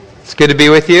It's good to be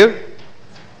with you.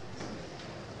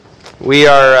 We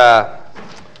are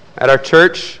at our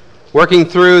church working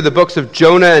through the books of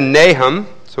Jonah and Nahum.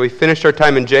 So we finished our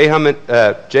time in Jahum.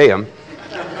 There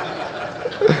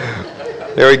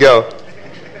we go.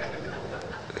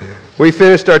 We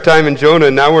finished our time in Jonah,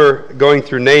 and now we're going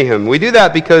through Nahum. We do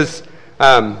that because,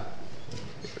 for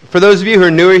those of you who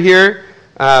are newer here,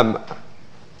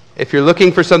 if you're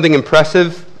looking for something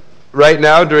impressive right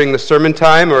now during the sermon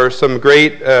time or some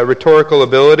great rhetorical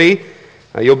ability,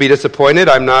 you'll be disappointed.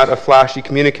 I'm not a flashy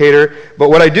communicator. But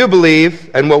what I do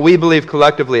believe, and what we believe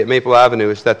collectively at Maple Avenue,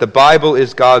 is that the Bible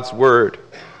is God's Word.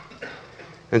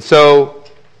 And so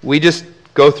we just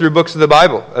go through books of the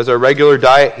Bible as our regular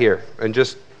diet here and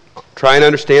just try and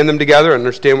understand them together and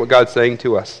understand what God's saying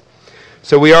to us.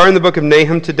 So we are in the book of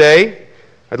Nahum today.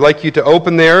 I'd like you to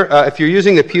open there. If you're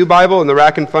using the Pew Bible in the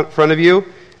rack in front of you,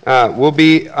 we'll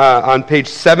be on page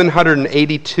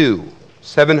 782.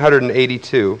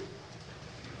 782.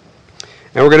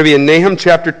 And we're going to be in Nahum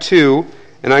chapter 2,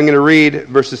 and I'm going to read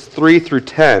verses 3 through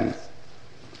 10.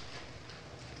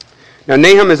 Now,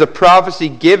 Nahum is a prophecy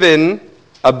given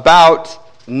about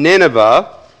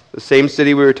Nineveh, the same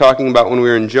city we were talking about when we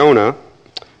were in Jonah,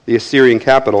 the Assyrian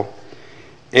capital.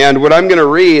 And what I'm going to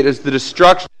read is the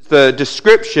description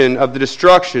of the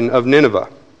destruction of Nineveh.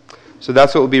 So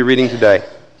that's what we'll be reading today.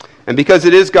 And because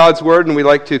it is God's Word, and we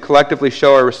like to collectively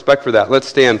show our respect for that, let's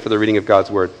stand for the reading of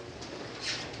God's Word.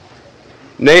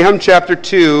 Nahum chapter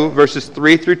 2, verses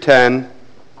 3 through 10,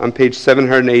 on page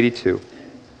 782.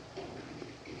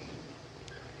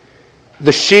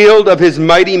 The shield of his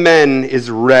mighty men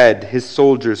is red, his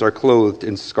soldiers are clothed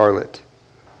in scarlet.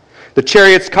 The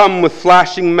chariots come with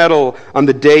flashing metal on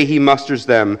the day he musters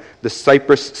them. The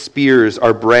cypress spears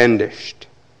are brandished.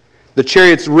 The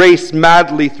chariots race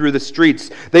madly through the streets.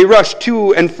 They rush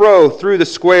to and fro through the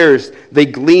squares. They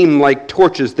gleam like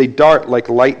torches. They dart like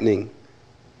lightning.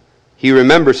 He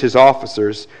remembers his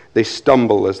officers. They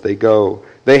stumble as they go.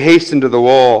 They hasten to the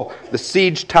wall. The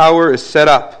siege tower is set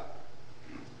up.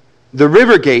 The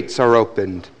river gates are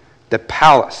opened. The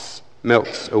palace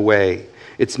melts away.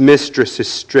 Its mistress is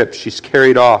stripped. She's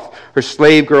carried off. Her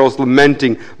slave girls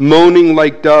lamenting, moaning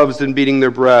like doves and beating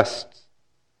their breasts.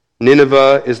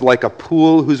 Nineveh is like a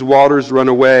pool whose waters run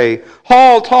away.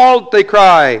 Halt, halt, they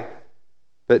cry.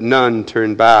 But none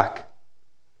turn back.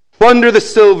 Plunder the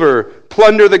silver,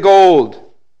 plunder the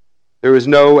gold. There is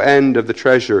no end of the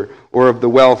treasure or of the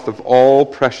wealth of all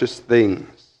precious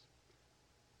things.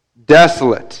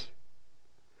 Desolate,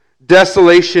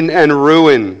 desolation and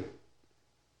ruin.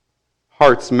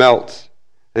 Hearts melt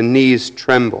and knees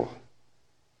tremble.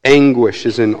 Anguish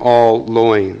is in all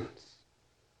loins.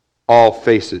 All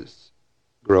faces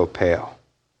grow pale.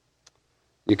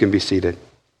 You can be seated.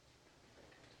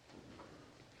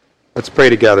 Let's pray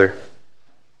together.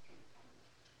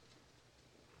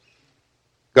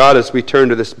 God, as we turn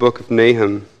to this book of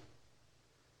Nahum,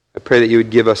 I pray that you would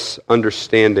give us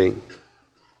understanding.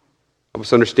 Help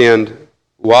us understand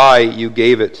why you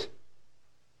gave it,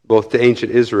 both to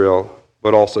ancient Israel,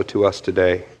 but also to us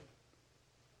today.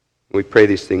 We pray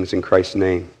these things in Christ's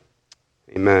name.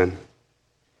 Amen.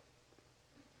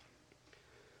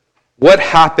 What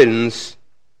happens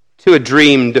to a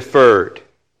dream deferred?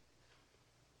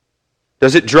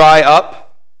 Does it dry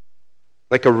up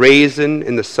like a raisin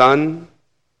in the sun?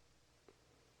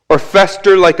 Or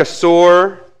fester like a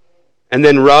sore and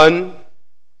then run?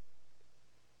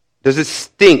 Does it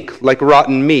stink like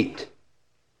rotten meat?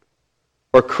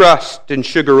 Or crust and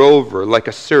sugar over like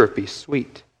a syrupy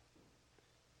sweet?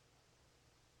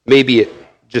 Maybe it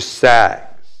just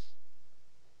sags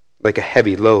like a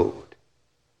heavy load.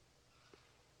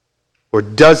 Or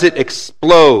does it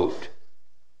explode?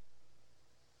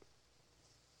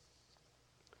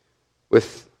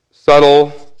 With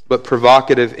subtle but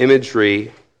provocative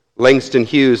imagery, Langston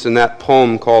Hughes, in that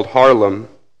poem called Harlem,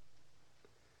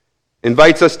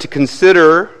 invites us to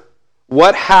consider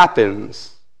what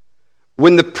happens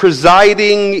when the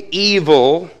presiding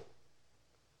evil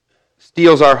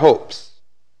steals our hopes,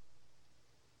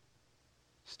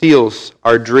 steals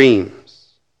our dreams.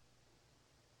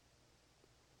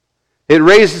 It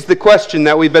raises the question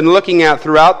that we've been looking at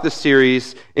throughout the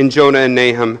series in Jonah and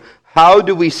Nahum. How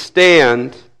do we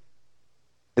stand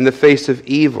in the face of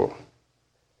evil?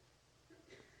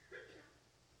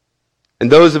 And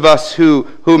those of us who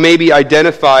maybe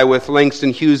identify with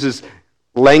Langston Hughes'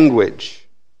 language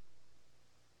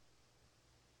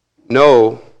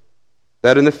know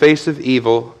that in the face of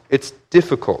evil, it's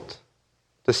difficult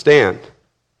to stand.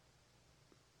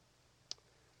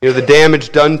 You know, the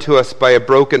damage done to us by a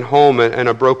broken home and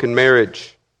a broken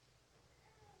marriage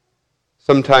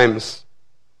sometimes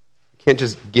can't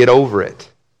just get over it.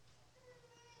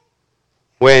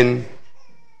 When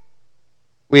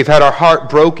we've had our heart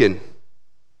broken,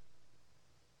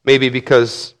 maybe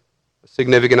because a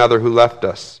significant other who left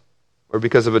us, or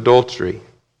because of adultery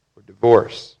or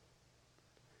divorce,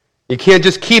 you can't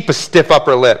just keep a stiff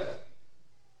upper lip.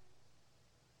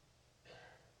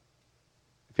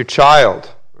 If your child,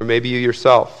 or maybe you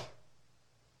yourself,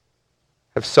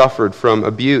 have suffered from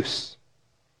abuse,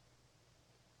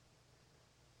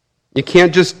 you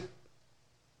can't just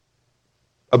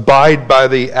abide by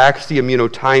the axiom,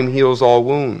 time heals all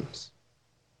wounds.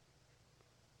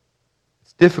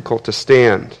 It's difficult to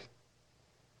stand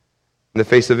in the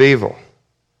face of evil.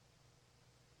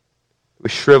 We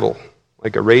shrivel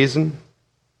like a raisin.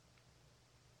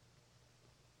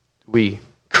 We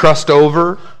crust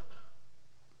over.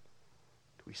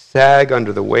 We sag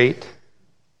under the weight.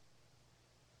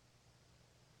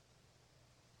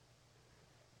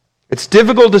 It's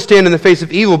difficult to stand in the face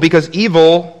of evil because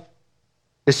evil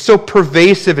is so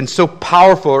pervasive and so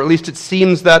powerful, or at least it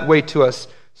seems that way to us,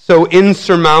 so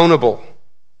insurmountable.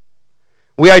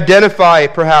 We identify,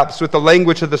 perhaps, with the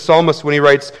language of the psalmist when he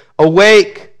writes,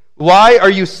 "Awake, why are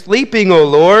you sleeping, O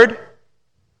Lord?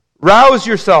 Rouse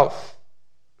yourself.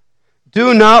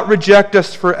 Do not reject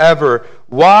us forever.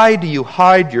 Why do you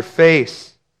hide your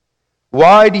face?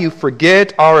 Why do you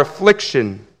forget our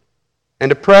affliction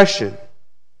and oppression?"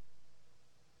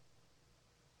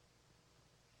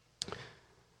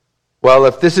 Well,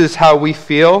 if this is how we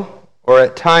feel, or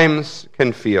at times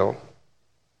can feel,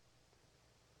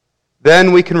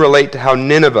 then we can relate to how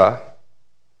Nineveh,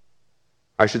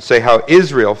 I should say how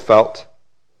Israel felt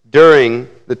during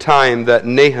the time that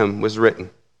Nahum was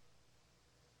written.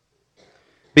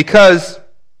 Because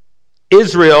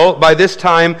Israel, by this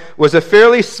time, was a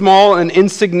fairly small and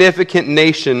insignificant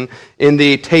nation in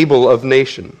the table of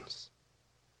nations.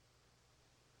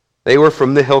 They were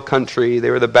from the hill country.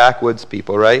 They were the backwoods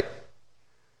people, right?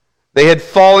 They had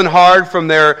fallen hard from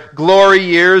their glory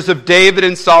years of David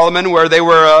and Solomon, where they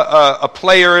were a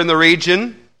player in the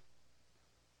region.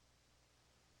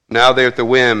 Now they're at the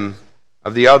whim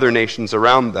of the other nations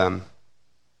around them.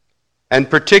 And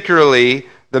particularly,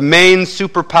 the main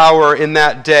superpower in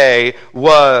that day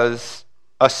was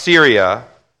Assyria,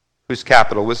 whose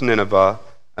capital was Nineveh,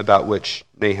 about which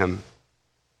Nahum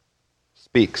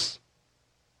speaks.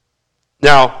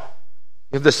 Now,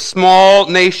 you have this small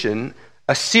nation.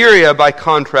 Assyria, by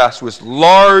contrast, was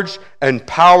large and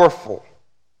powerful.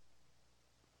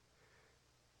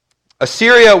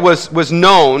 Assyria was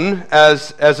known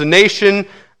as a nation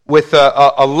with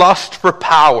a lust for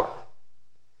power.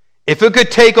 If it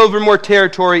could take over more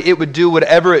territory, it would do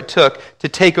whatever it took to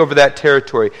take over that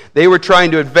territory. They were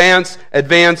trying to advance,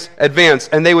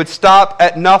 and they would stop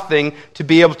at nothing to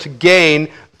be able to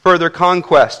gain further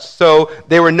conquest. So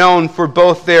they were known for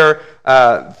both their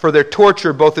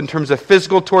torture, both in terms of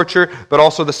physical torture, but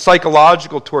also the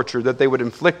psychological torture that they would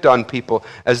inflict on people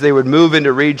as they would move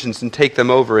into regions and take them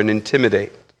over and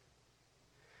intimidate.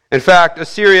 In fact,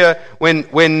 Assyria, when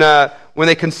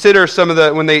they consider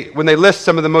when they list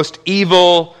some of the most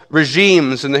evil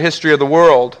regimes in the history of the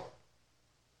world,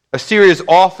 Assyria is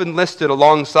often listed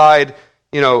alongside,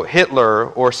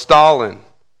 Hitler or Stalin,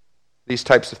 these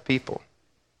types of people.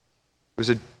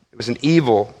 It was an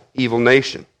evil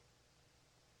nation.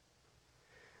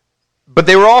 But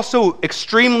they were also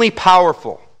extremely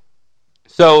powerful.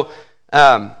 So,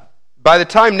 by the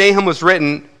time Nahum was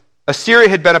written, Assyria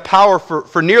had been a power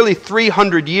for nearly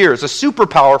 300 years, a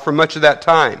superpower for much of that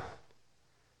time.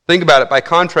 Think about it. By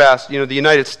contrast, the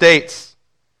United States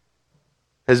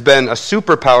has been a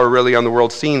superpower really on the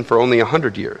world scene for only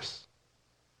 100 years.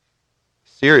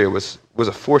 Assyria was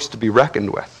a force to be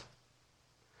reckoned with.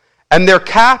 And their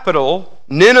capital,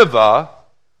 Nineveh,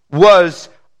 was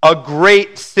a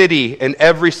great city in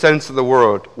every sense of the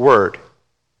word.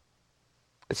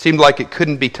 It seemed like it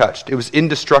couldn't be touched. It was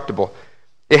indestructible.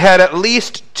 It had at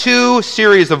least 2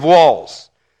 series of walls.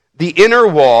 The inner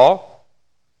wall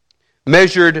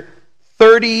measured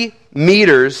 30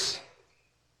 meters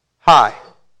high.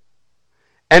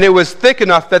 And it was thick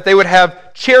enough that they would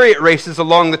have chariot races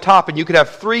along the top, and you could have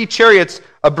 3 chariots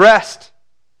abreast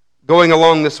going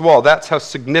along this wall. That's how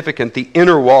significant the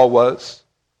inner wall was.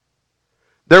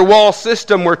 Their wall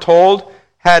system, we're told,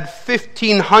 had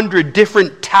 1,500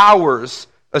 different towers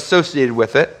associated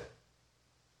with it.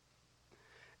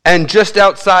 And just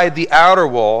outside the outer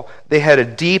wall, they had a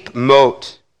deep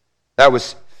moat that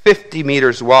was 50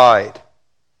 meters wide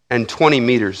and 20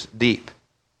 meters deep.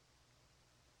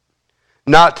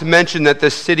 Not to mention that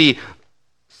this city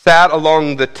sat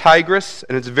along the Tigris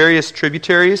and its various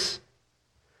tributaries.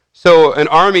 So an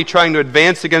army trying to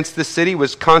advance against this city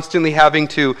was constantly having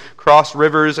to cross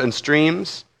rivers and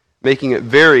streams, making it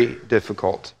very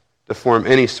difficult to form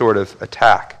any sort of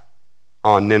attack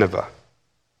on Nineveh.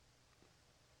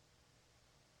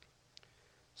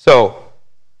 So,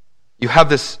 you have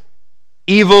this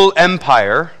evil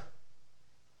empire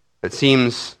that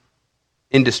seems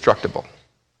indestructible,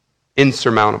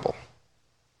 insurmountable.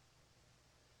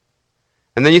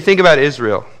 And then you think about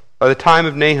Israel. By the time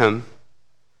of Nahum,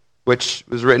 which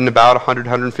was written about 100,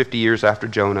 150 years after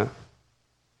Jonah,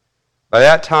 by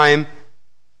that time,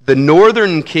 the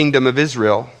northern kingdom of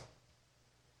Israel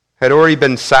had already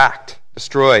been sacked,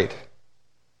 destroyed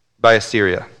by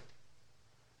Assyria.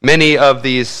 Many of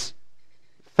these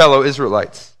fellow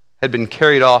Israelites had been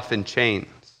carried off in chains.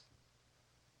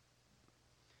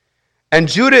 And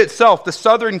Judah itself, the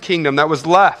southern kingdom that was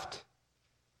left,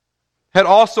 had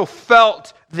also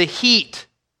felt the heat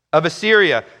of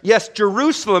Assyria. Yes,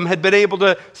 Jerusalem had been able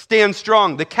to stand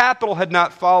strong. The capital had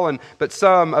not fallen, but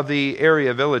some of the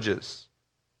area villages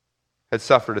had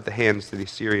suffered at the hands of the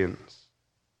Assyrians.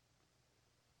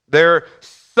 Their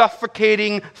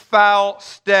suffocating foul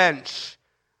stench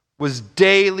was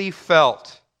daily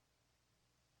felt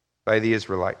by the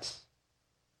Israelites.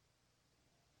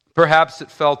 Perhaps it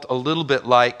felt a little bit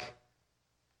like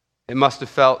it must have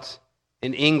felt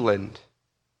in England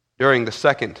during the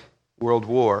Second World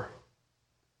War,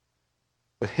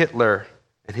 with Hitler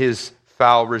and his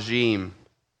foul regime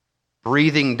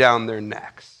breathing down their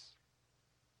necks.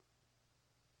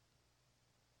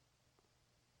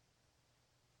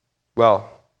 Well,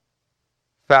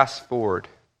 fast forward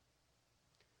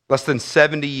less than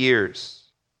 70 years,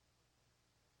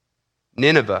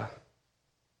 Nineveh,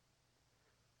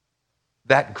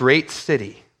 that great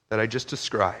city that I just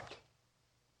described,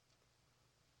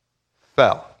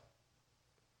 fell,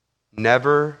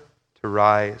 never to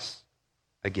rise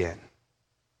again.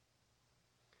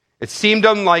 It seemed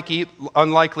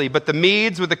unlikely, but the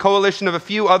Medes, with a coalition of a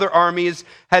few other armies,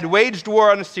 had waged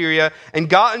war on Assyria and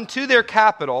gotten to their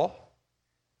capital,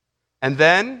 and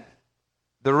then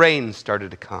the rain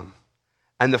started to come,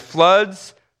 and the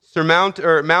floods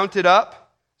mounted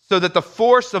up, so that the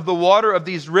force of the water of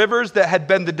these rivers that had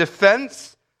been the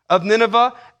defense of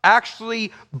Nineveh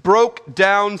actually broke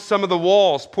down some of the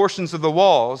walls, portions of the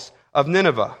walls of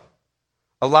Nineveh,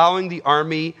 allowing the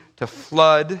army to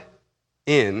flood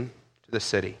in to the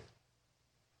city.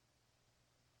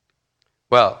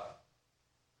 Well,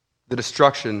 the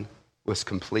destruction was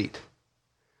complete.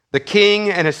 The king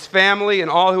and his family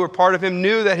and all who were part of him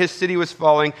knew that his city was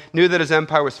falling, knew that his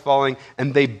empire was falling,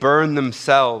 and they burned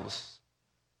themselves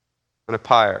on a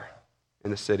pyre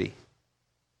in the city.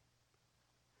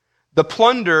 The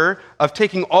plunder of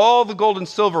taking all the gold and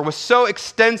silver was so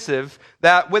extensive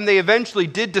that when they eventually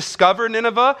did discover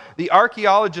Nineveh, the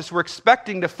archaeologists were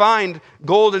expecting to find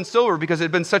gold and silver because it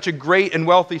had been such a great and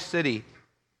wealthy city.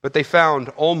 But they found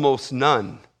almost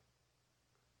none.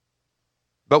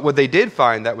 But what they did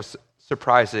find that was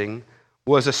surprising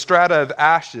was a strata of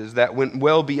ashes that went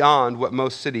well beyond what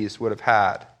most cities would have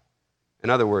had. In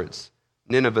other words,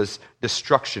 Nineveh's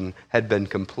destruction had been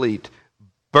complete,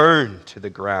 burned to the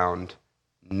ground,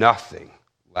 nothing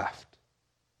left.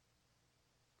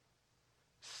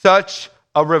 Such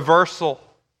a reversal,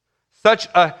 such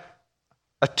a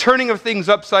turning of things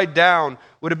upside down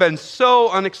would have been so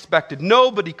unexpected.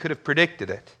 Nobody could have predicted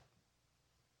it.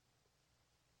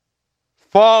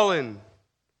 Fallen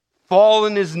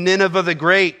is Nineveh the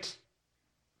Great.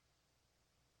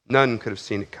 None could have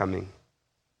seen it coming.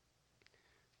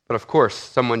 But of course,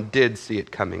 someone did see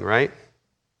it coming, right?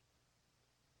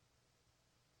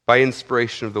 By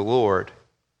inspiration of the Lord,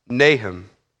 Nahum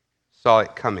saw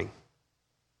it coming.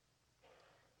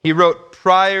 He wrote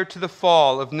prior to the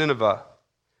fall of Nineveh,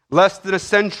 less than a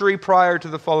century prior to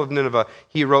the fall of Nineveh,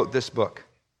 he wrote this book.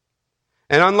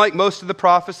 And unlike most of the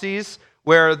prophecies,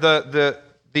 where the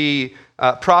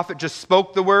prophet just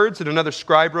spoke the words and another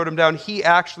scribe wrote them down, he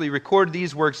actually recorded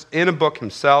these works in a book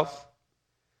himself.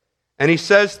 And he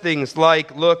says things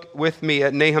like, look with me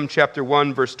at Nahum chapter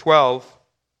 1, verse 12.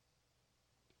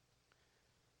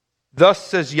 Thus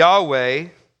says Yahweh,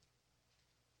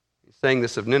 he's saying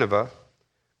this of Nineveh,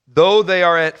 though they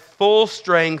are at full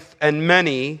strength and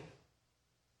many,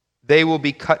 they will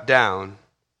be cut down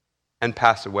and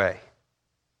pass away.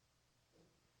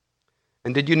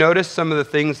 And did you notice some of the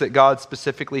things that God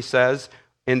specifically says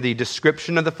in the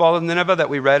description of the fall of Nineveh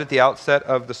that we read at the outset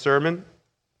of the sermon?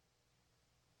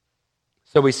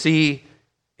 So we see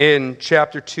in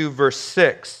chapter 2, verse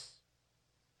 6,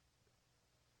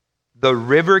 the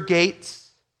river gates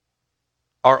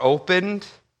are opened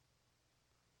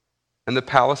and the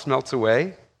palace melts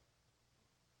away.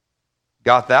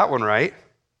 Got that one right.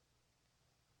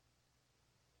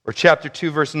 Or chapter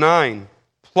 2, verse 9,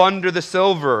 plunder the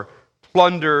silver,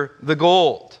 plunder the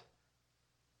gold.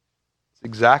 It's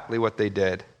exactly what they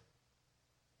did.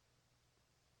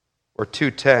 Or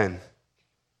 2:10,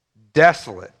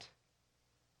 desolate,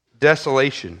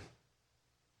 desolation,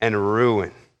 and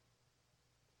ruin.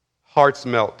 Hearts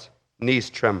melt, knees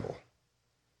tremble,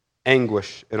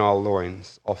 anguish in all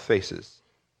loins, all faces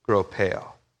grow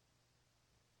pale.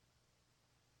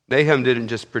 Nahum didn't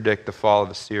just predict the fall of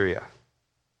Assyria.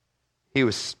 He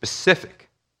was specific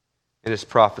in his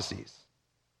prophecies.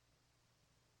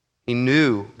 He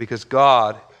knew, because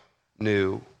God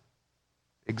knew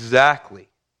exactly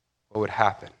what would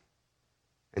happen.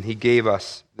 And he gave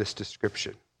us this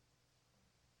description.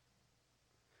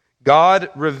 God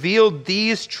revealed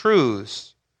these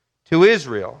truths to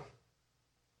Israel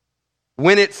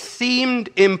when it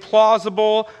seemed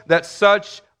implausible that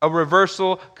such a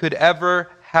reversal could ever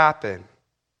happen.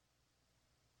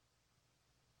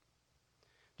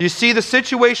 You see the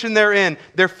situation they're in.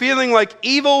 They're feeling like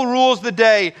evil rules the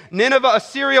day. Nineveh,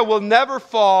 Assyria will never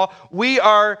fall. We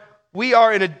are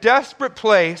in a desperate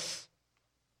place.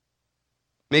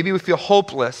 Maybe we feel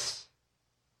hopeless.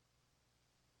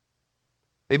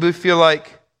 Maybe we feel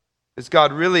like, is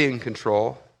God really in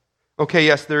control? Okay,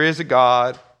 yes, there is a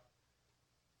God,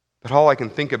 but all I can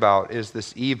think about is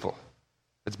this evil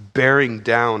that's bearing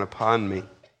down upon me.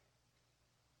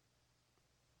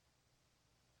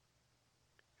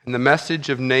 And the message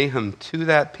of Nahum to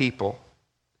that people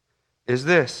is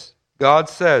this. God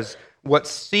says, what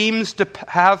seems to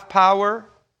have power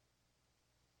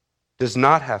does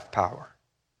not have power.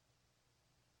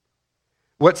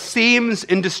 What seems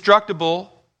indestructible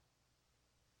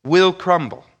will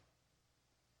crumble.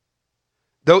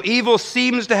 Though evil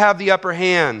seems to have the upper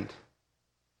hand,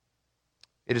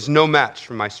 it is no match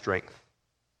for my strength.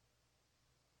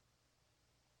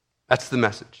 That's the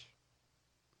message.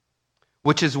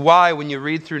 Which is why when you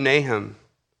read through Nahum,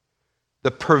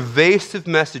 the pervasive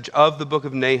message of the book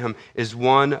of Nahum is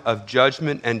one of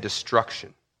judgment and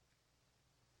destruction.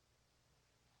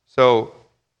 So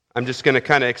I'm just going to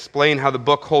kind of explain how the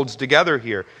book holds together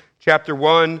here. Chapter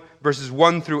 1, verses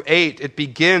 1 through 8, it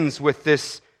begins with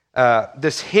this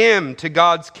hymn to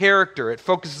God's character. It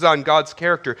focuses on God's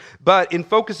character. But in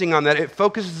focusing on that, it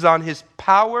focuses on his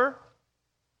power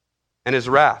and his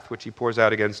wrath, which he pours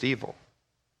out against evil.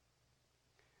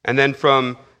 And then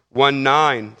from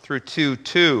 1:9 through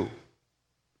 2:2,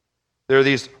 there are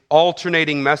these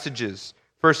alternating messages,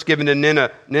 first given to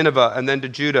Nineveh and then to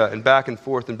Judah, and back and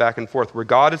forth, where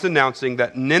God is announcing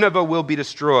that Nineveh will be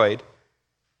destroyed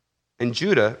and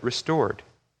Judah restored.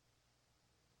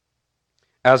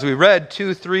 As we read,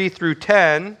 2:3 through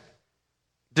 10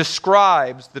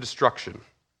 describes the destruction,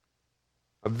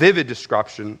 a vivid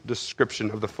description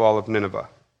of the fall of Nineveh.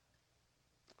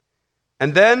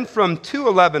 And then from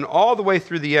 2:11 all the way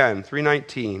through the end,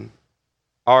 3:19,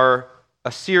 are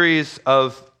a series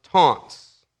of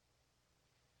taunts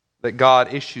that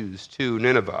God issues to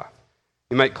Nineveh.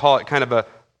 You might call it kind of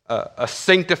a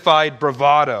sanctified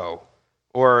bravado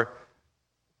or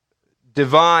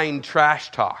divine trash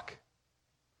talk.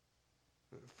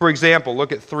 For example,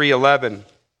 look at 3:11.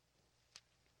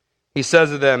 He says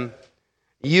to them,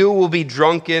 "You will be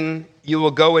drunken, you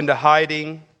will go into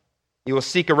hiding, you will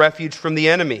seek a refuge from the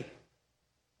enemy.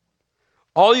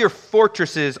 All your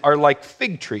fortresses are like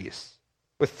fig trees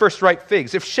with first-ripe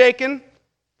figs. If shaken,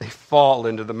 they fall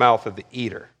into the mouth of the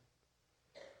eater.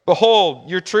 Behold,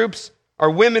 your troops are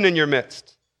women in your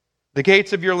midst. The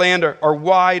gates of your land are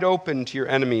wide open to your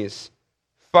enemies.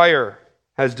 Fire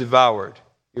has devoured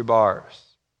your bars."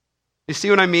 You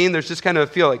see what I mean? There's just kind of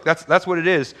a feel like that's what it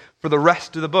is for the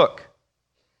rest of the book.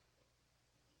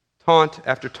 Taunt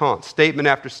after taunt, statement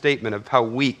after statement of how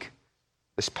weak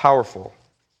this powerful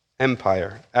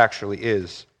empire actually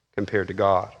is compared to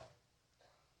God.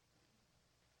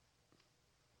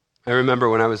 I remember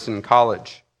when I was in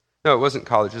college. No, it wasn't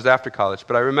college. It was after college.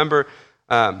 But I remember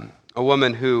a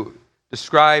woman who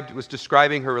was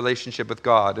describing her relationship with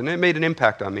God, and it made an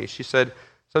impact on me. She said,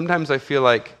 "Sometimes I feel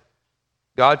like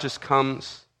God just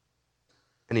comes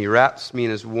and he wraps me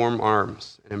in his warm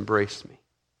arms and embraces me.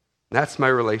 And that's my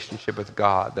relationship with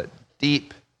God, that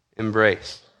deep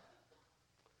embrace."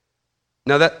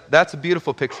 Now that's a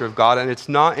beautiful picture of God, and it's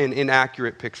not an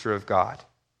inaccurate picture of God.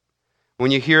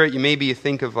 When you hear it, you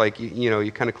think of like,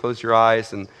 you kind of close your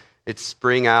eyes and it's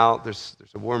spring out, there's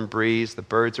a warm breeze, the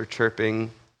birds are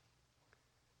chirping.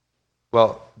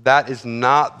 Well, that is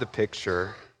not the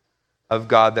picture of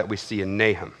God that we see in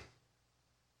Nahum.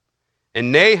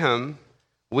 In Nahum,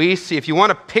 we see, if you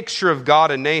want a picture of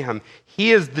God in Nahum,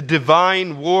 he is the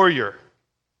divine warrior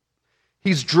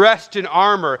He's dressed in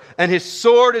armor, and his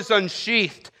sword is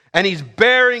unsheathed, and he's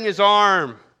baring his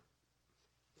arm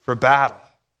for battle.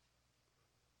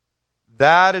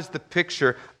 That is the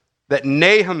picture that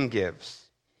Nahum gives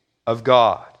of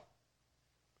God.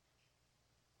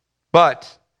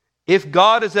 But if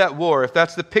God is at war, if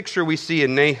that's the picture we see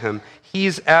in Nahum,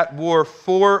 he's at war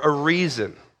for a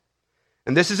reason.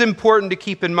 And this is important to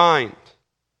keep in mind.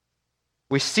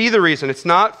 We see the reason. It's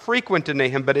not frequent in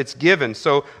Nahum, but it's given.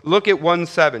 So look at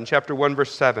 1:7, chapter 1,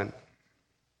 verse 7.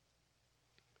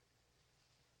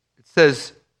 It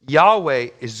says, Yahweh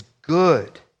is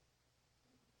good,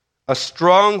 a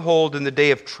stronghold in the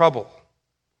day of trouble.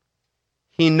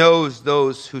 He knows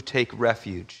those who take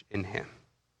refuge in him.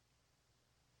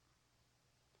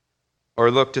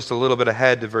 Or look just a little bit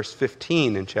ahead to verse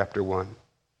 15 in chapter 1.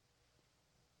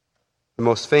 The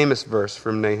most famous verse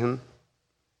from Nahum.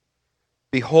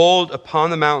 Behold upon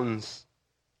the mountains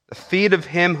the feet of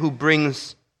him who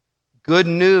brings good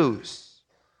news,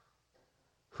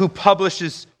 who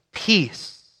publishes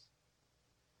peace.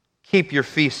 Keep your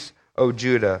feasts, O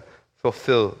Judah,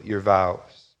 fulfill your vows.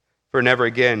 For never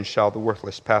again shall the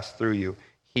worthless pass through you.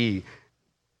 He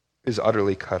is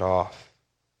utterly cut off.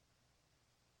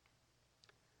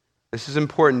 This is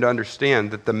important to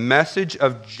understand, that the message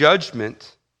of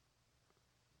judgment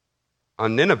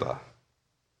on Nineveh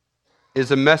is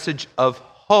a message of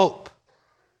hope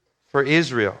for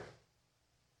Israel.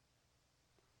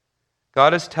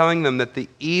 God is telling them that the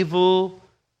evil,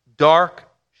 dark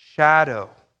shadow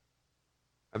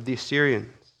of the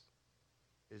Assyrians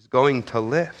is going to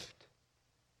lift.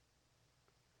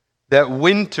 That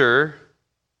winter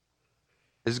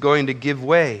is going to give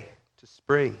way to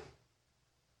spring.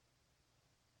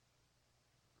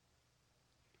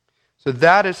 So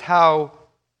that is how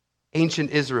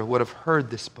ancient Israel would have heard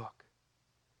this book.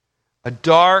 A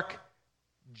dark,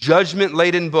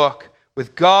 judgment-laden book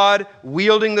with God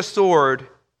wielding the sword,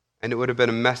 and it would have been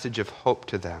a message of hope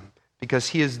to them because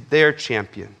he is their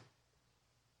champion.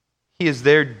 He is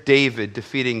their David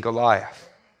defeating Goliath.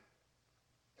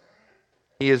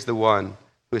 He is the one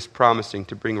who is promising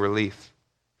to bring relief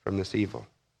from this evil.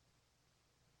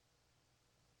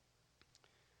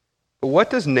 But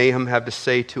what does Nahum have to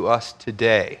say to us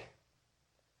today?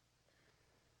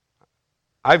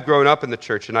 I've grown up in the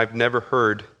church and I've never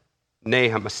heard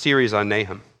Nahum, a series on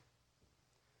Nahum.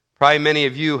 Probably many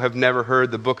of you have never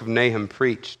heard the book of Nahum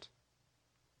preached.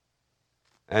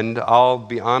 And I'll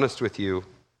be honest with you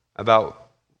about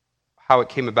how it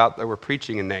came about that we're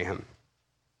preaching in Nahum.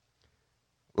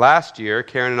 Last year,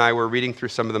 Karen and I were reading through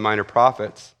some of the minor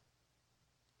prophets,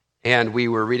 and we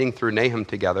were reading through Nahum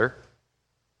together,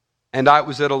 and I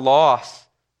was at a loss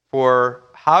for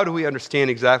how do we understand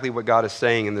exactly what God is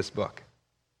saying in this book.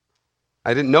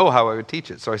 I didn't know how I would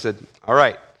teach it, so I said, all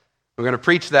right, we're going to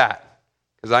preach that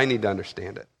because I need to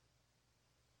understand it.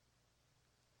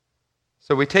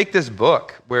 So we take this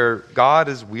book where God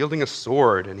is wielding a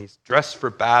sword and he's dressed for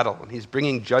battle and he's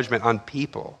bringing judgment on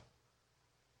people.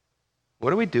 What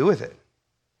do we do with it?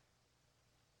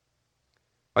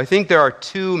 I think there are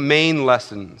two main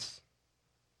lessons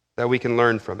that we can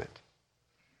learn from it.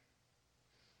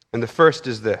 And the first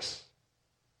is this.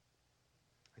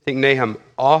 I think Nahum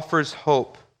offers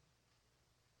hope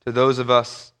to those of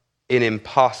us in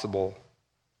impossible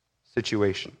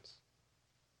situations.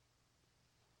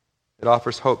 It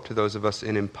offers hope to those of us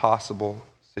in impossible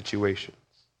situations.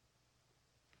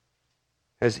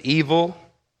 Has evil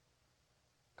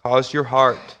caused your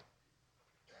heart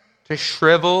to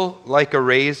shrivel like a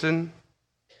raisin,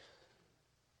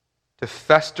 to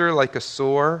fester like a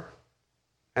sore,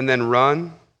 and then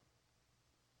run?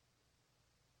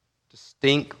 To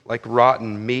stink like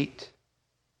rotten meat,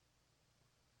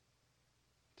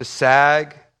 to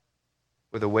sag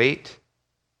with a weight,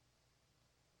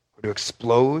 or to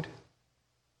explode?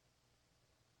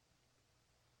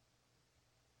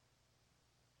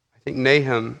 I think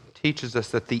Nahum teaches us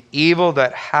that the evil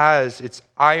that has its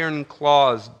iron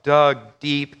claws dug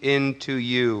deep into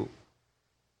you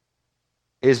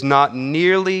is not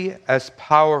nearly as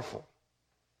powerful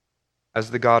as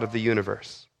the God of the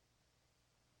universe.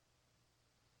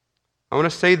 I want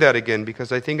to say that again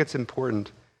because I think it's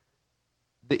important.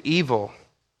 The evil,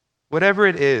 whatever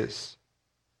it is,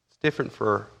 it's different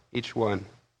for each one.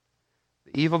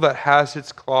 The evil that has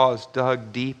its claws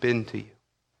dug deep into you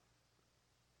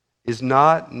is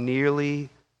not nearly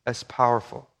as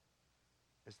powerful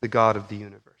as the God of the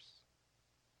universe.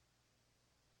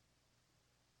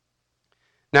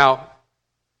 Now,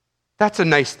 that's a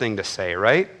nice thing to say,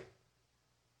 right?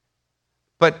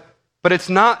 But it's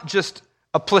not just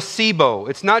a placebo.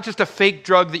 It's not just a fake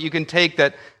drug that you can take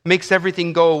that makes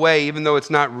everything go away even though it's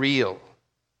not real.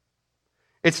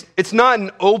 It's not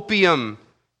an opium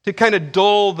to kind of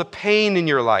dull the pain in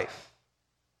your life.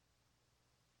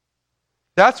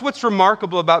 That's what's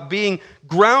remarkable about being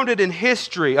grounded in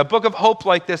history. A book of hope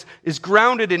like this is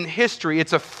grounded in history.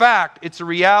 It's a fact. It's a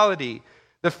reality.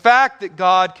 The fact that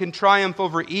God can triumph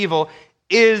over evil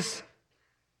is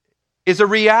a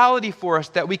reality for us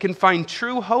that we can find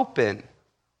true hope in.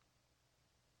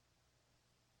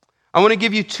 I want to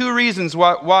give you two reasons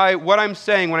why what I'm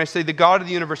saying when I say the God of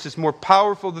the universe is more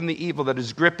powerful than the evil that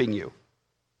is gripping you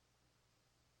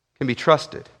can be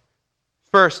trusted.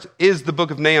 First is the book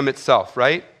of Nahum itself,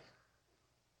 right?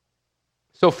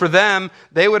 So for them,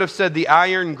 they would have said the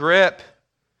iron grip,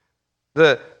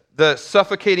 the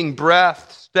suffocating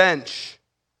breath, stench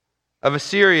of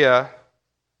Assyria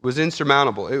was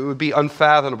insurmountable. It would be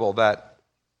unfathomable that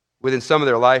within some of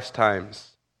their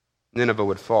lifetimes, Nineveh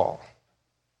would fall.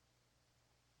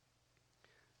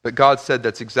 But God said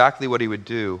that's exactly what he would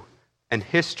do, and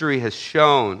history has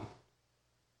shown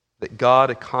that God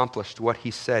accomplished what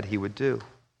he said he would do.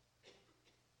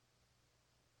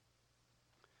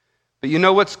 But you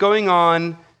know what's going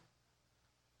on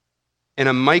in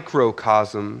a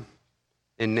microcosm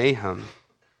in Nahum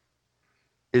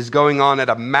is going on at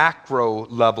a macro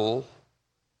level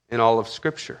in all of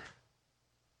Scripture.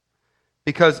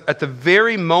 Because at the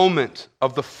very moment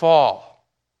of the fall,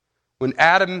 when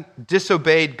Adam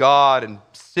disobeyed God and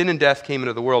sin and death came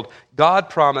into the world,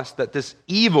 God promised that this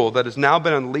evil that has now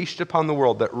been unleashed upon the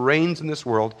world, that reigns in this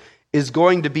world, is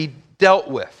going to be dealt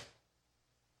with.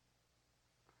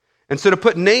 And so to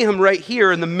put Nahum right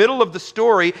here in the middle of the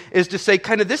story is to say,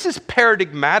 kind of, this is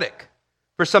paradigmatic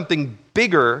for something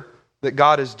bigger that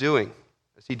God is doing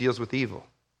as he deals with evil.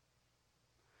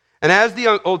 And as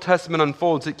the Old Testament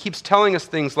unfolds, it keeps telling us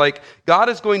things like God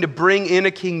is going to bring in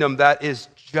a kingdom that is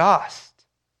just,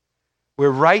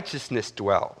 where righteousness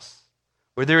dwells,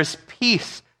 where there is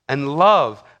peace and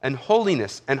love and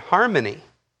holiness and harmony.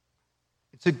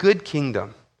 It's a good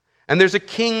kingdom. And there's a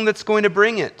king that's going to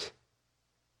bring it.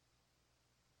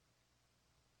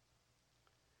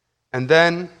 And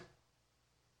then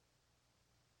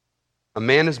a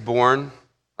man is born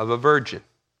of a virgin.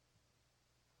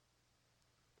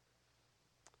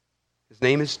 His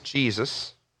name is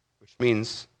Jesus, which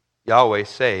means Yahweh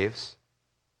saves.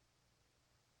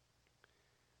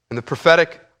 And the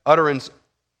prophetic utterance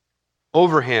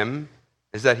over him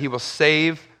is that he will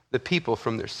save the people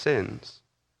from their sins.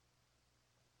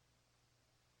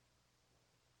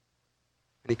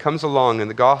 And he comes along, and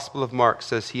the Gospel of Mark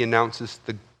says he announces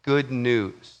the good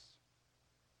news.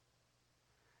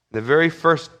 The very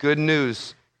first good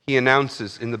news he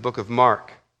announces in the book of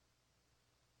Mark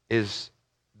is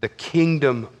the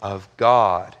kingdom of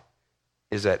God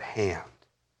is at hand.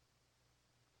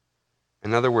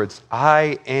 In other words,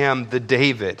 I am the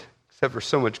David, except for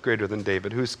so much greater than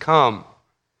David, who's come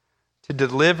to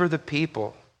deliver the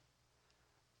people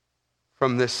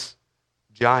from this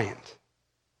giant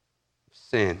of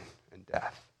sin and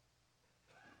death.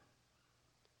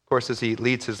 Of course, as he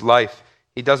leads his life,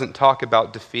 he doesn't talk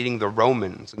about defeating the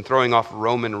Romans and throwing off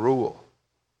Roman rule.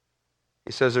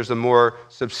 He says there's a more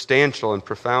substantial and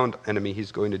profound enemy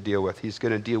he's going to deal with. He's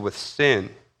going to deal with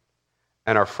sin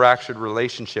and our fractured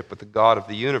relationship with the God of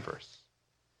the universe,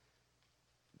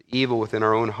 the evil within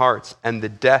our own hearts, and the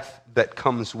death that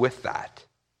comes with that.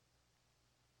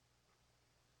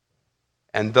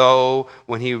 And though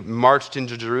when he marched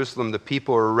into Jerusalem, the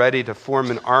people were ready to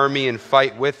form an army and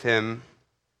fight with him,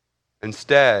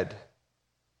 instead,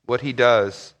 what he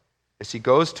does is he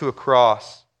goes to a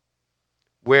cross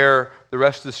where the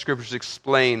rest of the scriptures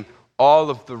explain all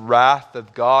of the wrath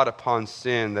of God upon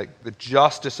sin, that the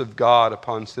justice of God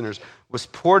upon sinners was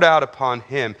poured out upon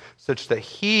him, such that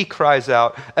he cries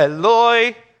out,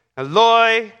 Eloi,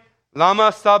 Eloi,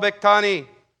 lama sabachthani,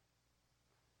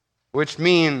 which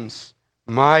means,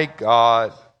 my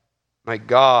God,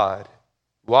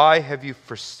 why have you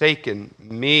forsaken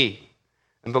me?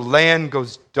 And the land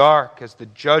goes dark as the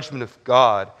judgment of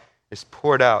God is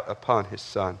poured out upon his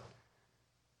Son.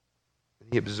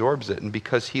 He absorbs it, and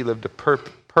because he lived a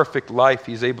perfect life,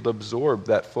 he's able to absorb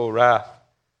that full wrath,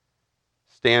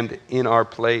 stand in our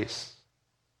place.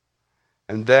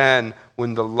 And then,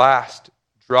 when the last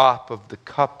drop of the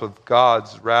cup of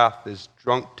God's wrath is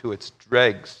drunk to its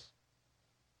dregs,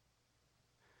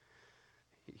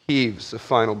 he heaves a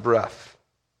final breath,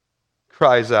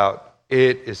 cries out,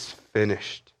 "It is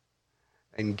finished,"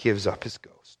 and gives up his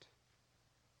ghost.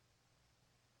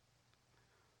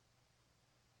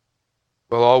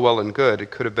 Well, all well and good. It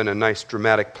could have been a nice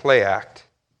dramatic play act,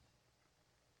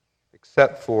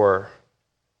 except for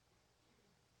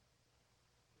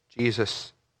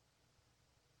Jesus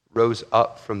rose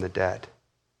up from the dead.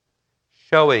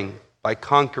 showing by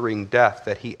conquering death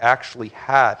that he actually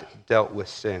had dealt with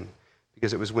sin,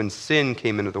 because it was when sin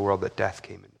came into the world that death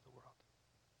came into the world.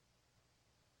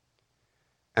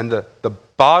 And the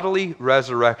bodily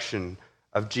resurrection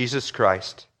of Jesus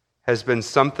Christ has been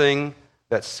something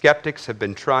that skeptics have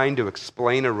been trying to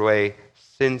explain away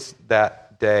since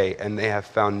that day, and they have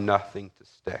found nothing to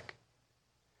stick.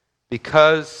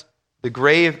 Because the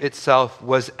grave itself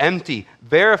was empty,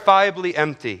 verifiably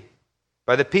empty.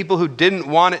 By the people who didn't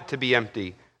want it to be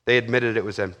empty, they admitted it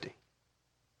was empty.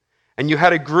 And you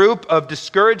had a group of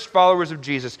discouraged followers of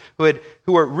Jesus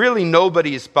who were really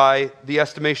nobodies by the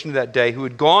estimation of that day, who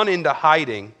had gone into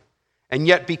hiding, and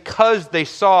yet because they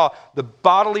saw the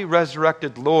bodily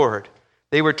resurrected Lord,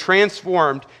 they were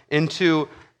transformed into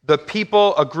the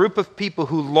people, a group of people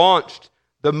who launched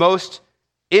the most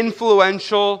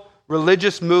influential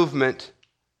religious movement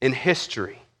in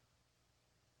history.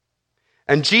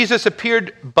 And Jesus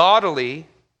appeared bodily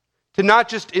to not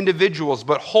just individuals,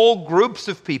 but whole groups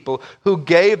of people who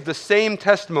gave the same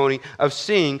testimony of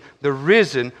seeing the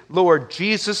risen Lord.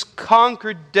 Jesus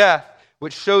conquered death,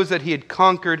 which shows that he had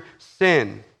conquered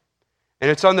sin. And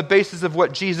it's on the basis of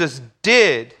what Jesus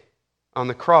did on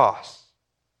the cross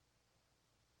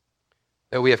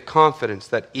that we have confidence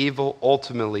that evil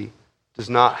ultimately does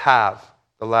not have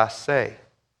the last say.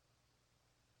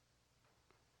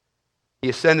 He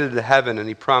ascended to heaven and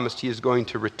he promised he is going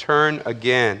to return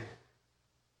again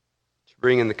to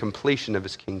bring in the completion of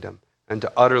his kingdom and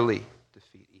to utterly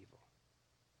defeat evil.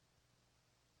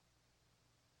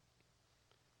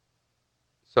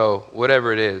 So,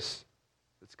 whatever it is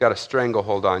that's got a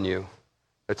stranglehold on you,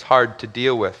 that's hard to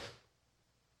deal with,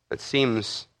 that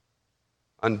seems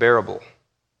unbearable,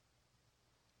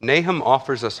 Nahum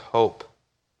offers us hope.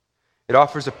 It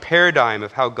offers a paradigm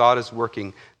of how God is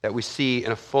working that we see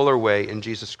in a fuller way in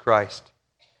Jesus Christ.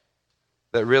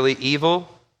 That really evil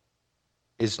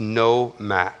is no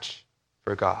match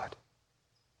for God.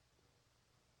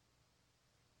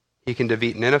 He can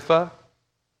defeat Nineveh.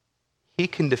 He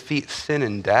can defeat sin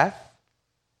and death.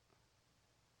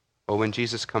 But when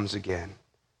Jesus comes again,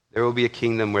 there will be a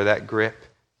kingdom where that grip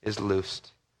is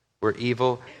loosed, where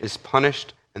evil is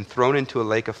punished and thrown into a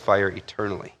lake of fire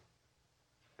eternally.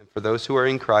 And for those who are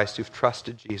in Christ, who've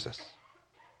trusted Jesus,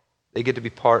 they get to be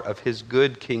part of his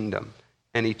good kingdom,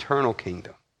 an eternal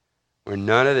kingdom, where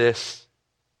none of this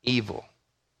evil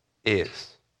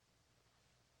is.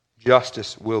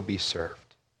 Justice will be served.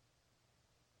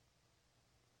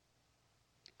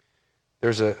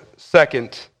 There's a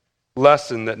second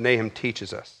lesson that Nahum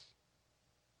teaches us.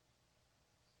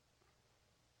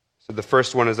 So the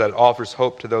first one is that it offers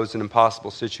hope to those in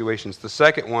impossible situations. The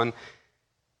second one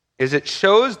is it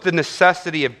shows the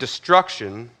necessity of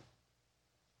destruction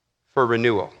for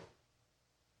renewal.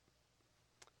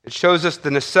 It shows us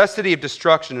the necessity of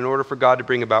destruction in order for God to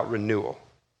bring about renewal.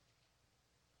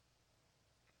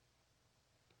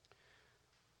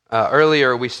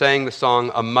 Earlier we sang the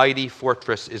song, "A Mighty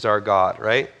Fortress is Our God,"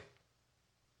 right?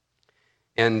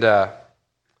 And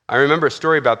I remember a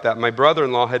story about that. My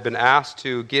brother-in-law had been asked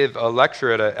to give a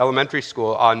lecture at an elementary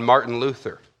school on Martin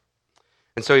Luther.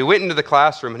 And so he went into the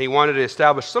classroom and he wanted to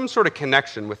establish some sort of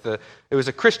connection with it was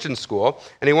a Christian school,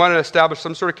 and he wanted to establish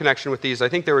some sort of connection with these, I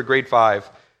think they were grade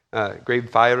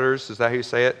fivers, is that how you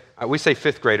say it? We say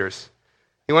fifth graders.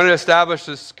 He wanted to establish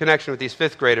this connection with these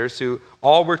fifth graders who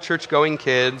all were church-going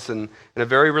kids and in a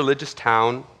very religious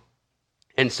town.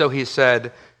 And so he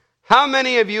said, "How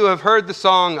many of you have heard the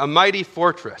song, 'A Mighty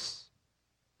Fortress'?"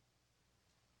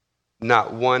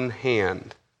 Not one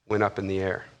hand went up in the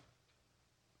air.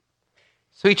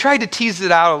 So he tried to tease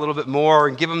it out a little bit more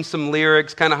and give them some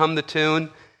lyrics, kind of hum the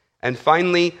tune. And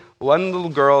finally, one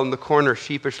little girl in the corner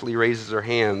sheepishly raises her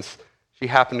hands. She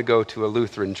happened to go to a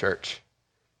Lutheran church,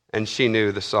 and she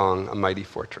knew the song, "A Mighty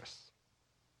Fortress."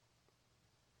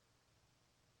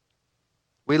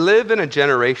 We live in a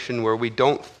generation where we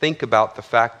don't think about the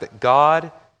fact that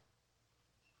God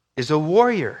is a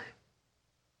warrior.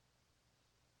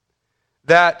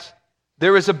 That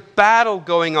there is a battle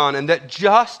going on and that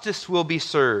justice will be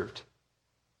served.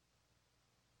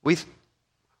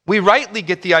 We rightly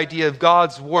get the idea of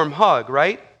God's warm hug,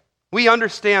 right? We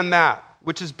understand that,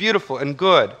 which is beautiful and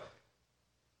good.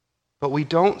 But we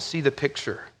don't see the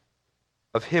picture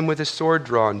of him with his sword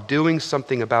drawn, doing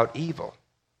something about evil.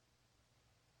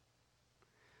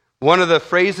 One of the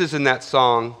phrases in that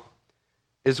song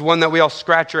is one that we all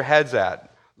scratch our heads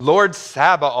at. Lord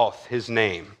Sabaoth, his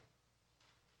name.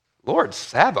 Lord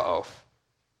Sabaoth?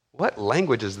 What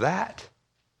language is that?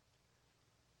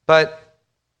 But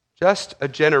just a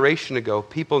generation ago,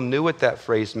 people knew what that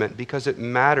phrase meant because it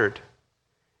mattered.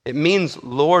 It means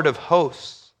Lord of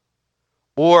hosts,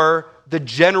 or the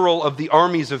general of the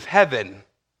armies of heaven.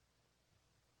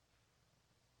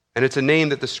 And it's a name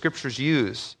that the scriptures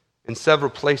use in several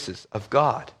places of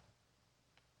God.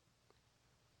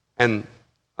 And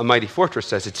A Mighty Fortress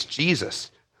says it's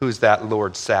Jesus who's that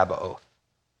Lord Sabaoth.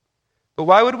 But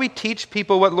why would we teach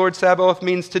people what Lord Sabaoth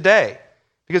means today?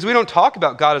 Because we don't talk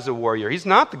about God as a warrior. He's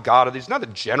not he's not the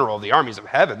general of the armies of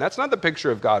heaven. That's not the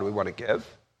picture of God we want to give.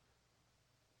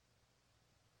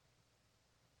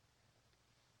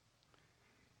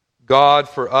 God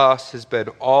for us has been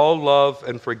all love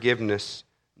and forgiveness,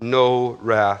 no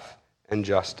wrath and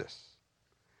justice.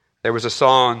 There was a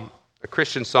song, a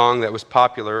Christian song that was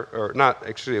popular, or not,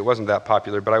 actually it wasn't that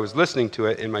popular, but I was listening to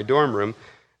it in my dorm room,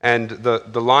 and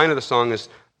the line of the song is,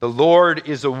 "The Lord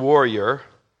is a warrior,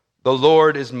 the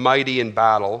Lord is mighty in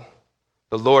battle,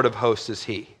 the Lord of hosts is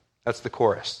he." That's the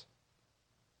chorus.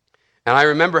 And I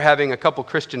remember having a couple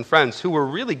Christian friends who were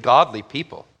really godly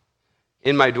people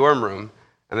in my dorm room,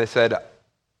 and they said,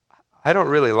 "I don't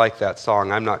really like that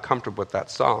song. I'm not comfortable with that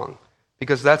song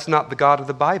because that's not the God of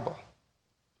the Bible."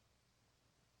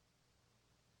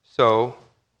 So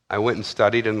I went and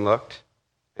studied and looked,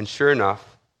 and sure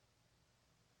enough,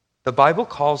 the Bible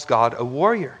calls God a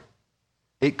warrior.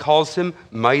 It calls him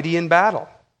mighty in battle,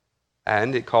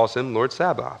 and it calls him Lord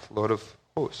Sabaoth, Lord of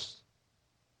hosts.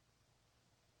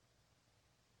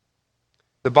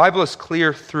 The Bible is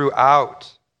clear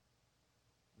throughout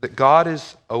that God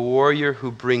is a warrior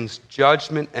who brings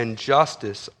judgment and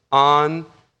justice on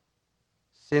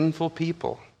sinful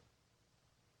people.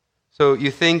 So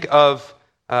you think of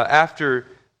after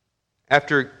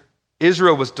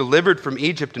Israel was delivered from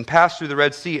Egypt and passed through the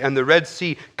Red Sea, and the Red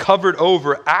Sea covered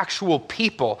over actual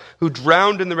people who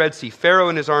drowned in the Red Sea, Pharaoh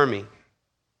and his army.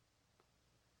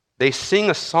 They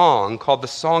sing a song called the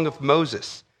Song of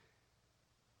Moses.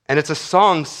 And it's a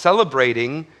song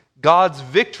celebrating God's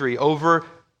victory over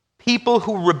people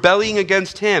who were rebelling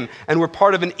against him and were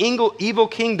part of an evil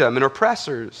kingdom and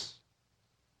oppressors.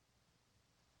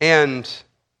 And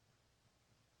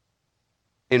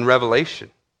in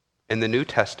Revelation, in the New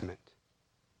Testament,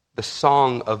 the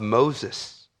Song of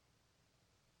Moses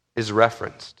is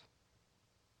referenced,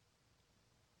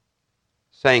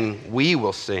 saying, "We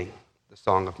will sing the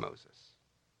Song of Moses."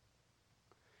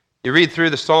 You read through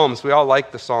the Psalms, we all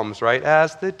like the Psalms, right?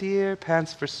 "As the deer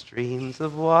pants for streams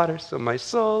of water, so my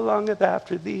soul longeth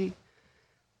after thee."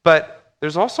 But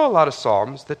there's also a lot of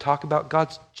Psalms that talk about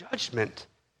God's judgment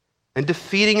and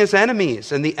defeating his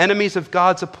enemies and the enemies of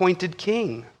God's appointed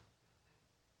king.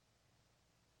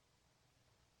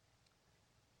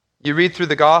 You read through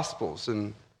the Gospels,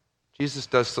 and Jesus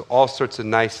does all sorts of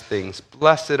nice things.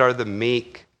 "Blessed are the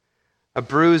meek. A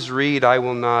bruised reed I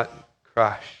will not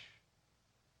crush."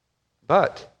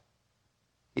 But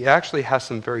he actually has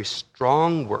some very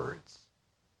strong words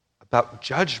about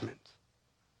judgment.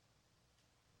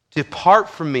 "Depart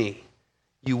from me,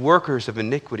 you workers of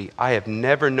iniquity. I have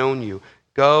never known you.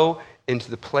 Go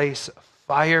into the place of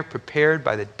fire prepared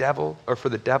by the devil, or for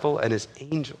the devil and his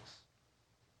angels."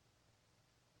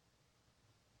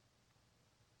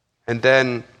 And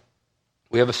then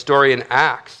we have a story in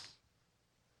Acts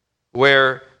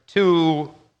where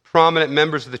two prominent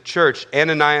members of the church,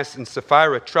 Ananias and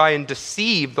Sapphira, try and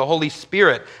deceive the Holy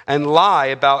Spirit and lie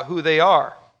about who they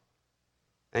are.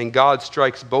 And God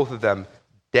strikes both of them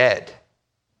dead.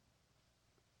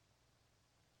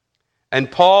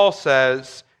 And Paul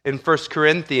says in 1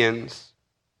 Corinthians,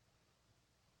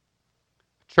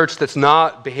 a church that's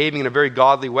not behaving in a very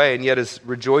godly way and yet is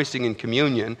rejoicing in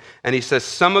communion, and he says,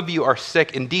 "Some of you are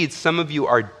sick. Indeed, some of you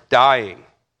are dying,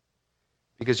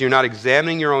 because you're not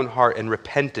examining your own heart and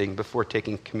repenting before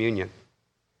taking communion."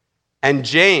 And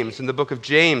James, in the book of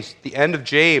James, the end of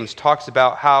James, talks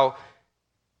about how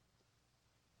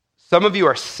some of you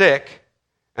are sick,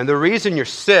 and the reason you're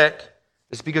sick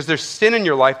is because there's sin in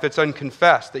your life that's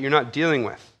unconfessed, that you're not dealing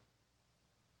with.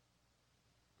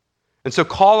 And so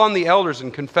call on the elders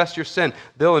and confess your sin.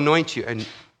 They'll anoint you, and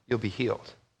you'll be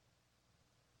healed.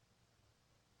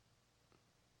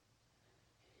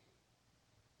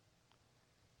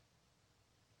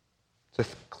 It's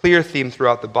a clear theme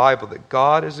throughout the Bible that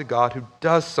God is a God who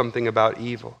does something about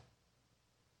evil.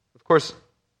 Of course,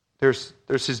 there's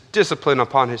his discipline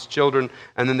upon his children,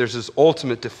 and then there's his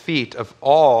ultimate defeat of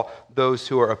all those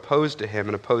who are opposed to him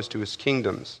and opposed to his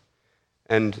kingdoms.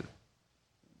 And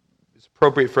it's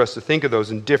appropriate for us to think of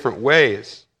those in different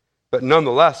ways. But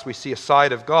nonetheless, we see a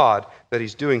side of God that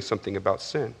he's doing something about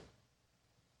sin.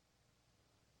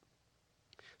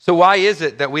 So why is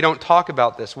it that we don't talk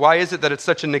about this? Why is it that it's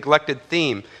such a neglected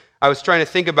theme? I was trying to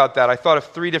think about that. I thought of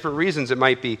 3 different reasons it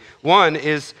might be. One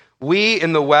is we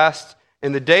in the West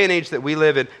in the day and age that we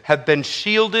live in, have been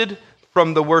shielded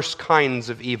from the worst kinds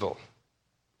of evil.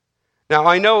 Now,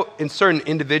 I know in certain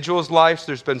individuals' lives,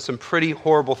 there's been some pretty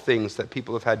horrible things that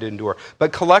people have had to endure.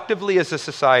 But collectively as a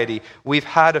society, we've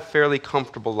had a fairly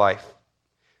comfortable life.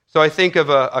 So I think of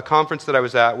a conference that I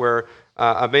was at where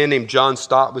a man named John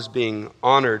Stott was being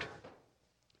honored.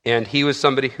 And he was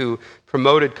somebody who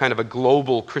promoted kind of a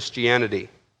global Christianity.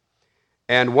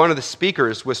 And one of the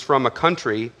speakers was from a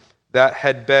country that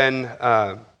had been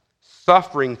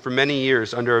suffering for many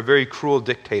years under a very cruel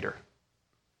dictator.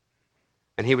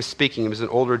 And he was speaking. He was an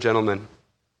older gentleman.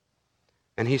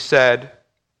 And he said,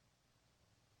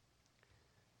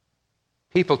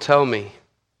 people tell me,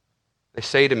 they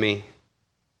say to me,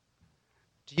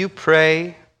 do you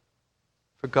pray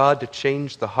for God to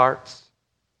change the hearts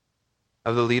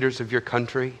of the leaders of your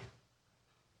country?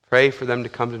 Pray for them to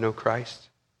come to know Christ?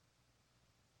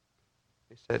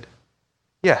 He said,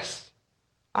 yes,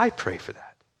 I pray for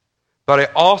that. But I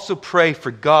also pray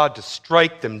for God to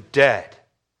strike them dead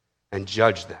and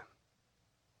judge them.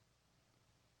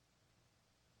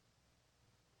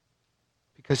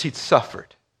 Because he'd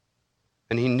suffered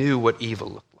and he knew what evil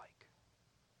looked like.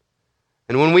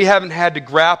 And when we haven't had to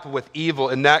grapple with evil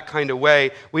in that kind of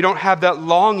way, we don't have that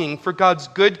longing for God's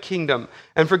good kingdom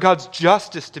and for God's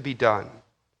justice to be done.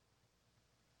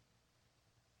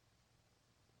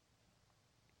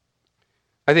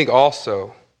 I think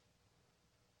also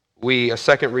a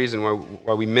second reason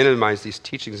why we minimize these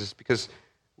teachings is because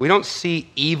we don't see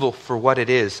evil for what it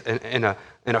is, an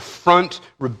affront,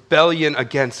 rebellion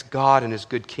against God and his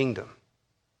good kingdom.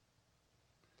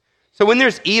 So when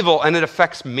there's evil and it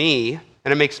affects me,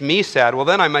 and it makes me sad, well,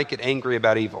 then I might get angry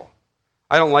about evil.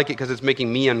 I don't like it because it's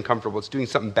making me uncomfortable. It's doing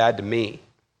something bad to me.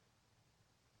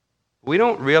 We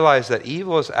don't realize that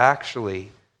evil is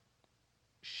actually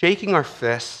shaking our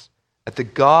fists at the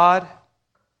God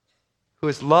who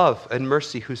is love and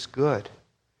mercy, who's good.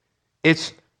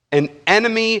 It's an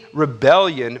enemy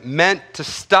rebellion meant to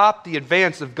stop the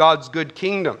advance of God's good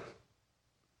kingdom.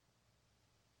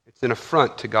 It's an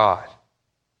affront to God.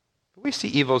 We see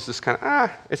evil as this kind of,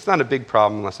 it's not a big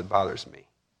problem unless it bothers me.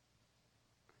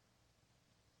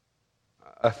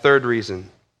 A third reason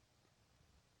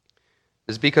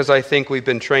is because I think we've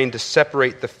been trained to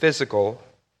separate the physical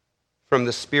from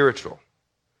the spiritual.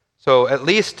 So at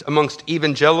least amongst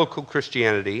evangelical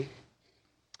Christianity,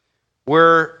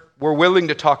 we're willing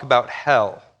to talk about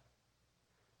hell.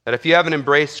 That if you haven't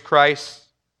embraced Christ,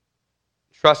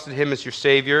 trusted him as your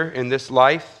Savior in this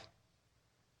life,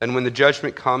 then when the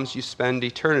judgment comes, you spend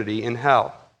eternity in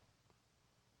hell.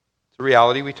 It's a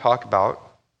reality we talk about.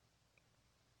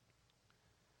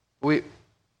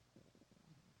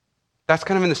 That's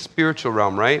kind of in the spiritual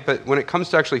realm, right? But when it comes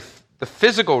to actually the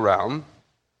physical realm,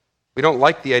 we don't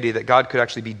like the idea that God could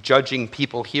actually be judging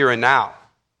people here and now.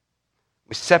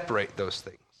 We separate those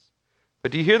things.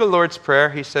 But do you hear the Lord's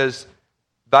Prayer? He says,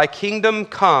 thy kingdom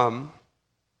come,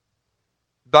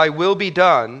 thy will be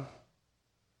done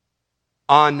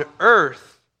on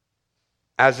earth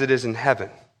as it is in heaven.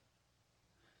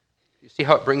 You see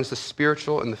how it brings the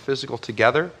spiritual and the physical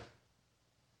together?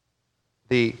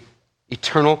 The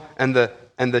eternal and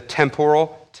the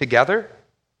temporal together?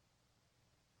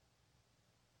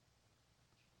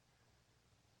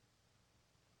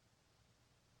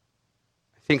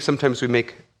 I think sometimes we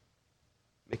make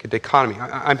a dichotomy.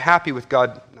 I'm happy with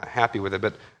God, not happy with it,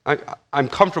 but I'm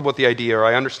comfortable with the idea, or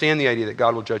I understand the idea that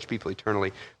God will judge people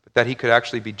eternally, but that he could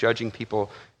actually be judging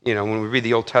people. You know, when we read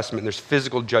the Old Testament, there's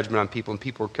physical judgment on people and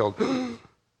people are killed.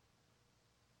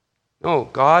 No,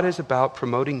 God is about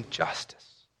promoting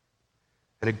justice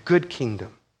and a good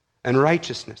kingdom and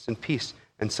righteousness and peace.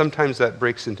 And sometimes that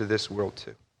breaks into this world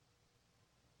too.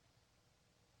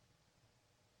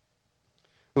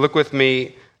 Look with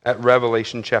me at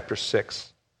Revelation chapter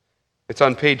 6. It's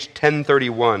on page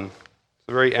 1031. It's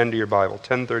the very end of your Bible,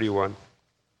 1031.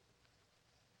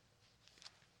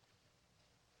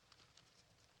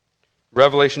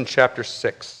 Revelation chapter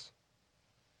 6.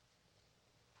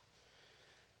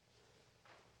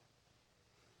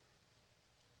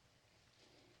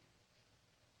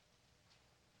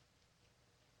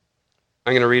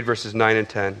 I'm going to read verses 9 and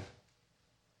 10.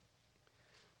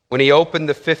 When he opened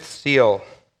the fifth seal,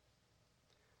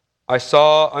 I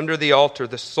saw under the altar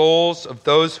the souls of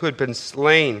those who had been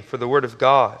slain for the word of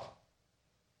God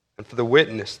and for the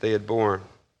witness they had borne.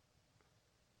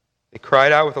 They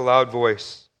cried out with a loud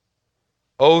voice,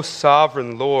 O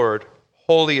sovereign Lord,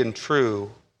 holy and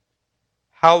true,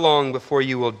 how long before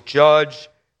you will judge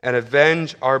and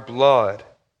avenge our blood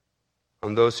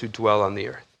on those who dwell on the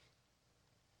earth?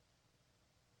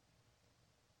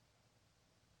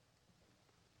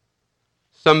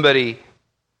 Somebody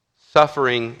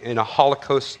suffering in a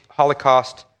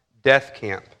Holocaust death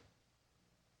camp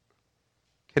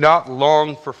cannot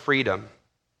long for freedom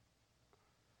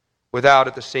without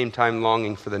at the same time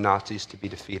longing for the Nazis to be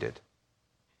defeated.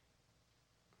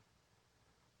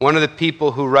 One of the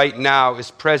people who right now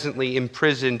is presently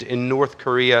imprisoned in North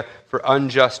Korea for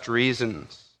unjust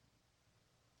reasons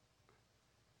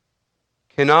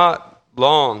cannot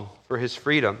long for his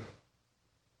freedom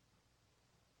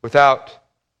without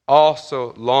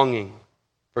also longing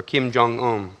for Kim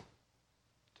Jong-un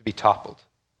to be toppled.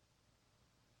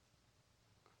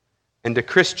 And a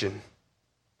Christian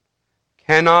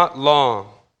cannot long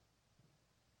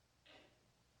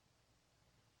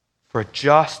for a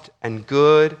just and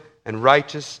good and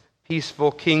righteous,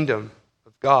 peaceful kingdom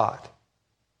of God,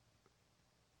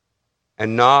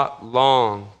 and not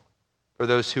long for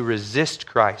those who resist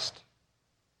Christ,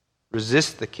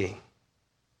 resist the King,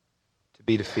 to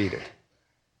be defeated.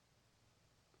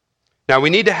 Now, we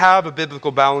need to have a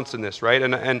biblical balance in this, right?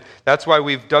 And that's why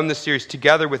we've done this series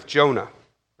together with Jonah,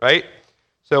 right?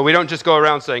 So we don't just go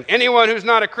around saying, anyone who's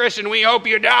not a Christian, we hope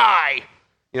you die.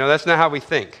 That's not how we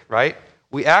think, right?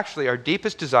 We actually, our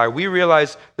deepest desire, we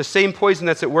realize the same poison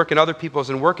that's at work in other people's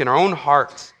and work in our own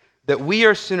hearts, that we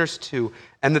are sinners too,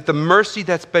 and that the mercy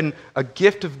that's been a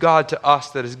gift of God to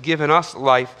us, that has given us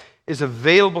life, is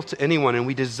available to anyone, and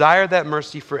we desire that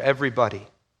mercy for everybody.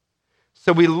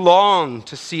 So we long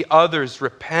to see others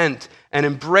repent and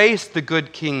embrace the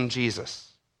good King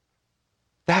Jesus.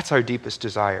 That's our deepest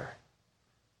desire.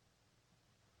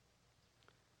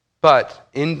 But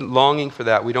in longing for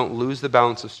that, we don't lose the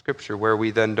balance of Scripture, where we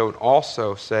then don't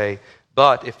also say,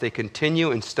 but if they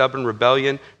continue in stubborn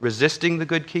rebellion, resisting the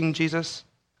good King Jesus,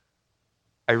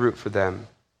 I root for them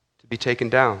to be taken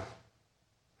down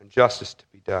and justice to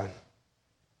be done.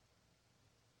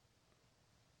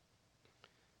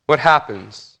 What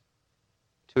happens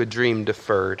to a dream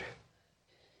deferred?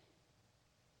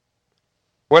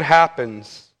 What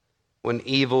happens when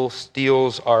evil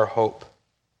steals our hope?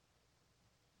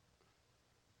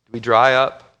 Do we dry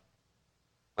up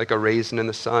like a raisin in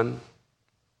the sun?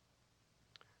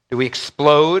 Do we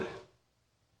explode?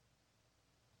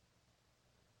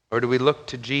 Or do we look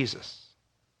to Jesus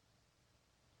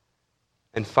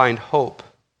and find hope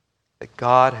that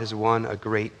God has won a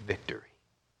great victory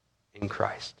in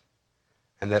Christ,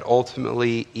 and that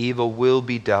ultimately evil will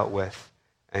be dealt with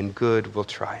and good will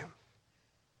triumph?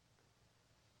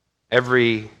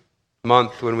 Every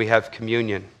month when we have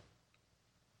communion,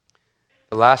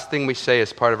 the last thing we say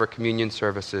as part of our communion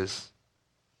services,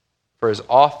 for as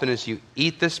often as you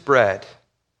eat this bread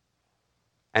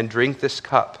and drink this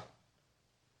cup,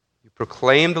 you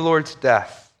proclaim the Lord's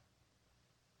death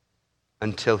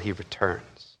until he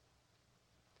returns.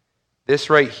 This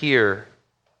right here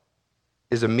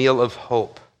is a meal of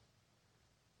hope.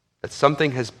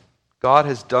 That God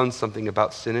has done something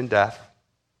about sin and death.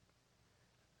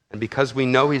 And because we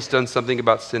know he's done something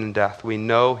about sin and death, we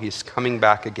know he's coming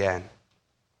back again.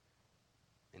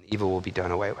 And evil will be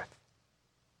done away with.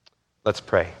 Let's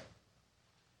pray.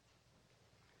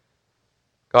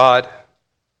 God,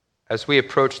 as we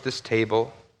approach this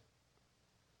table,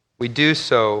 we do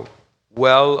so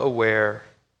well aware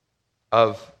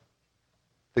of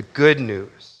the good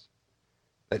news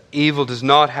that evil does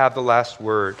not have the last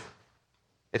word.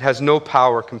 It has no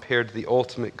power compared to the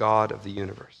ultimate God of the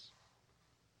universe.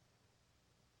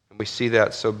 And we see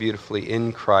that so beautifully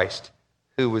in Christ,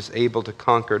 who was able to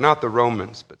conquer not the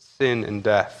Romans, but sin and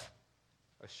death,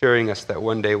 assuring us that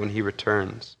one day when he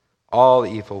returns, all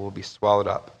evil will be swallowed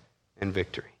up in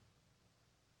victory.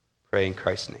 Pray in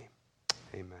Christ's name.